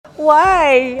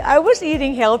Why? I was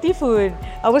eating healthy food.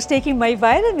 I was taking my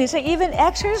vitamins. I even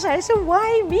exercised. So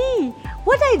why me?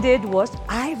 What I did was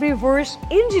I reverse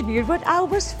engineered what I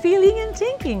was feeling and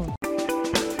thinking.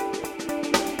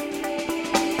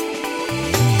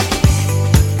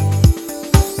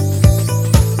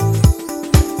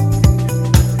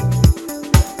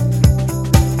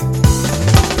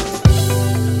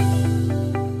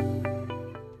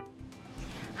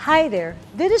 Hi there,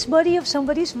 this is Buddy of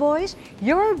Somebody's Voice,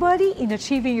 your buddy in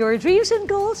achieving your dreams and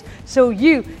goals so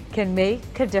you can make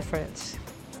a difference.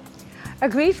 A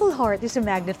grateful heart is a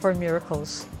magnet for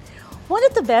miracles. One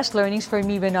of the best learnings for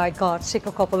me when I got sick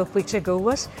a couple of weeks ago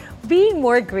was being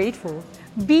more grateful,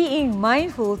 being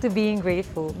mindful to being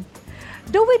grateful.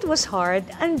 Though it was hard,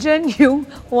 andyan yung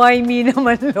why me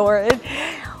naman, Lord.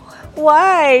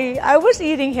 Why? I was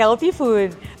eating healthy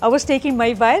food. I was taking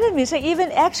my vitamins. I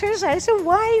even exercised. So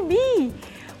why me?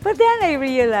 But then I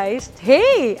realized,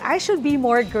 hey, I should be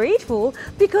more grateful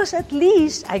because at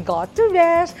least I got to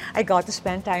rest. I got to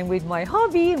spend time with my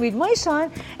hobby, with my son,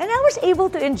 and I was able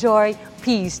to enjoy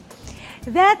peace.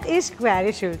 That is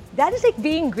gratitude. That is like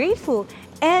being grateful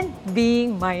and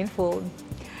being mindful.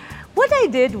 What I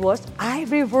did was I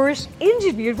reverse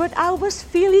engineered what I was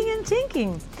feeling and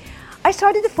thinking. I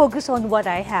started to focus on what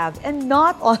I have and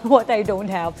not on what I don't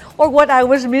have or what I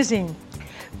was missing.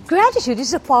 Gratitude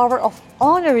is the power of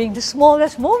honoring the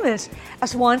smallest moments,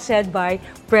 as once said by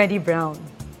Brené Brown.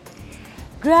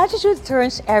 Gratitude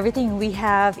turns everything we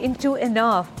have into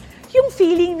enough. Yung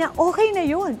feeling na okay na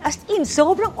yun, as in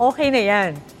sobrang okay na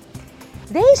yan.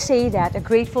 They say that a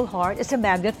grateful heart is a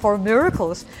magnet for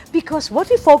miracles because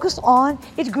what we focus on,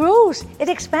 it grows, it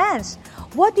expands.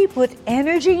 What we put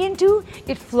energy into,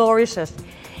 it flourishes.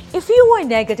 If you are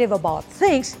negative about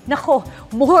things, nako,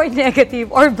 more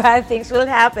negative or bad things will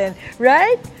happen,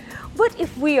 right? But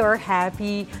if we are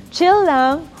happy, chill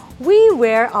lang, we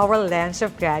wear our lens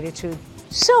of gratitude.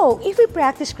 So, if we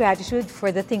practice gratitude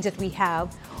for the things that we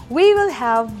have, we will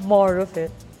have more of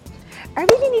it. I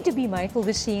really need to be mindful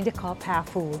with seeing the cup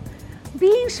half full.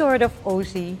 Being sort of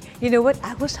OC, you know what,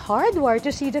 I was hardwired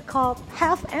to see the cup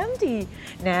half empty.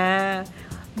 Nah,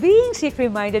 being sick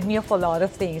reminded me of a lot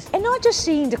of things. And not just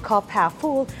seeing the cup half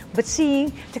full, but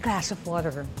seeing the glass of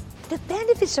water. The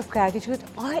benefits of gratitude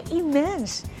are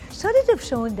immense. Studies have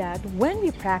shown that when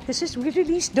we practice it, we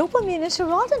release dopamine and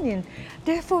serotonin.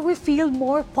 Therefore, we feel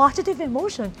more positive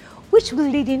emotion, which will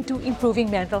lead into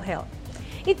improving mental health.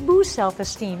 It boosts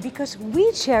self-esteem because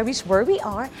we cherish where we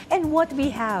are and what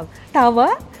we have.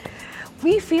 Tama?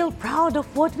 We feel proud of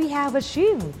what we have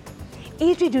achieved.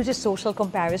 It reduces social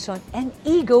comparison and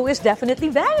ego is definitely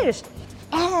vanished.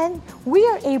 And we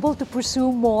are able to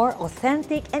pursue more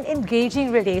authentic and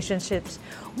engaging relationships.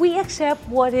 We accept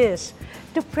what is,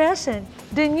 the present,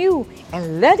 the new,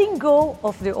 and letting go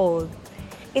of the old.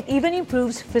 It even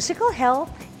improves physical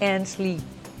health and sleep.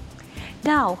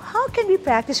 Now, how can we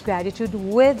practice gratitude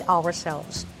with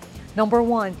ourselves? Number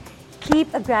one,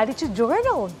 keep a gratitude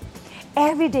journal.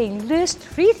 Every day, list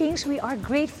 3 things we are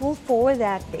grateful for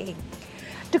that day.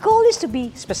 The goal is to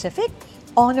be specific,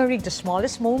 honoring the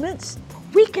smallest moments.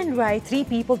 We can write 3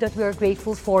 people that we are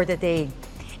grateful for the day.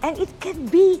 And it can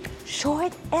be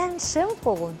short and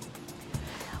simple.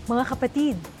 Mga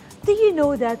kapatid, do you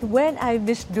know that when I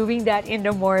miss doing that in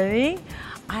the morning,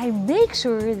 I make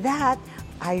sure that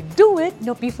I do it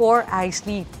before I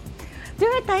sleep. There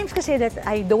are times kasi that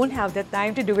I don't have the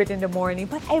time to do it in the morning,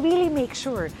 but I really make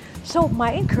sure. So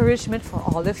my encouragement for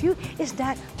all of you is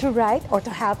that to write or to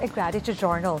have a gratitude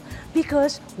journal.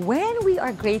 Because when we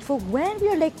are grateful, when we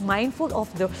are mindful of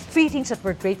the 3 things that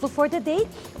we're grateful for the day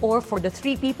or for the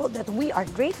 3 people that we are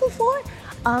grateful for,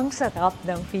 ang sarap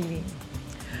ng feeling.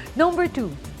 Number 2,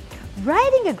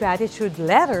 writing a gratitude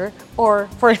letter, or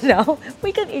for now,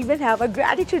 we can even have a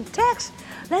gratitude text.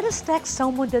 Let us text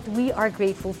someone that we are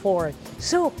grateful for.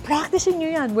 So, practicing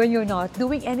nyo yan when you're not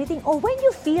doing anything or when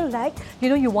you feel like,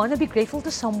 you want to be grateful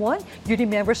to someone, you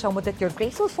remember someone that you're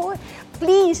grateful for,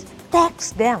 please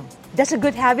text them. That's a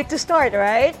good habit to start,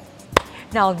 right?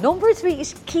 Now, number 3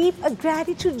 is keep a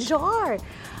gratitude jar.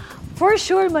 For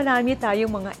sure, marami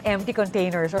tayong mga empty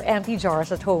containers or empty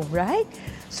jars at home, right?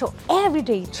 So every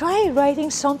day, try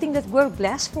writing something that we're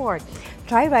blessed for.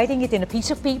 Try writing it in a piece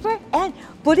of paper and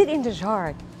put it in the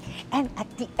jar. And at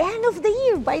the end of the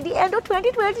year, by the end of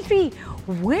 2023,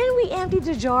 when we empty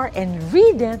the jar and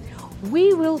read it,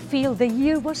 we will feel the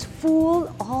year was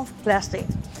full of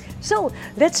blessings. So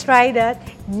let's try that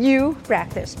new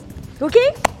practice.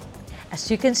 Okay?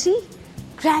 As you can see,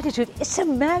 gratitude is a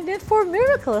magnet for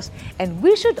miracles, and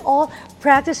we should all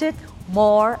practice it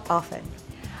more often.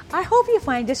 I hope you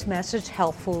find this message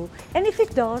helpful, and if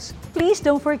it does, please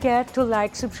don't forget to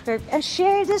like, subscribe, and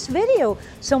share this video,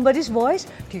 Somebody's Voice,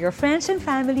 to your friends and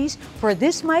families, for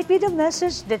this might be the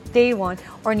message that they want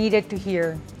or needed to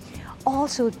hear.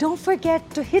 Also, don't forget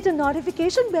to hit the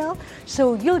notification bell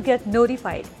so you'll get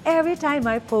notified every time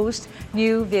I post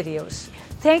new videos.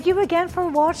 Thank you again for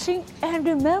watching, and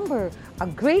remember, a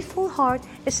grateful heart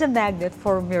is a magnet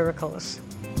for miracles.